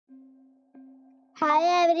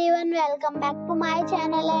Hi everyone, welcome back to my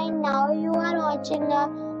channel, and now you are watching a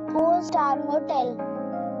 4-star hotel.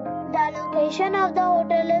 The location of the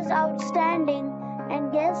hotel is outstanding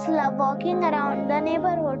and guests love walking around the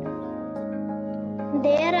neighborhood.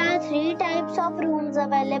 There are 3 types of rooms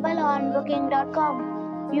available on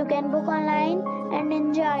booking.com. You can book online and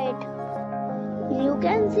enjoy it. You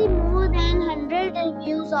can see more than 100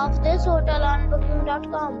 reviews of this hotel on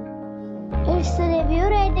booking.com. Its review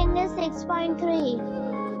rating is 6.3.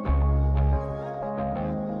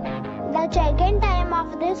 The check-in time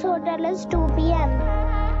of this hotel is 2 p.m.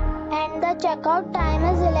 and the checkout time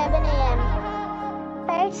is 11 a.m.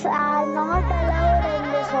 Pets are not allowed in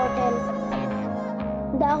this hotel.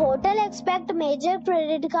 The hotel accepts major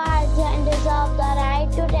credit cards and reserves the right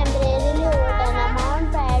to temporarily hold an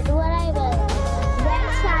amount prior to arrival.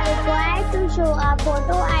 Guests are required to show a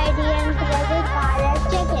photo ID and credit card at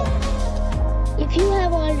check-in. If you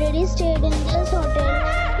have already stayed in this hotel,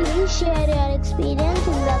 please share your experience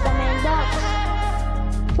in the comment box.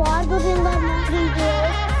 For booking or more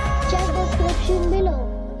details, check description below.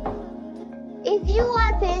 If you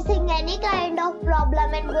are facing any kind of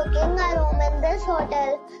problem in booking a room in this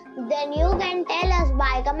hotel, then you can tell us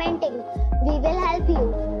by commenting. We will help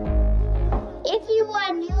you. If you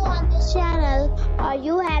are new on this channel or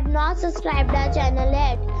you have not subscribed our channel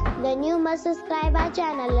yet, then you must subscribe our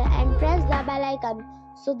channel and press the bell icon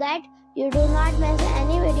so that you do not miss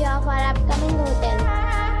any video of our upcoming hotel.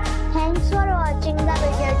 Thanks for watching the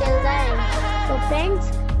video till the end. So friends,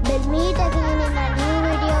 we'll meet again in a new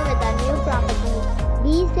video with a new property.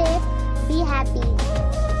 Be safe, be happy.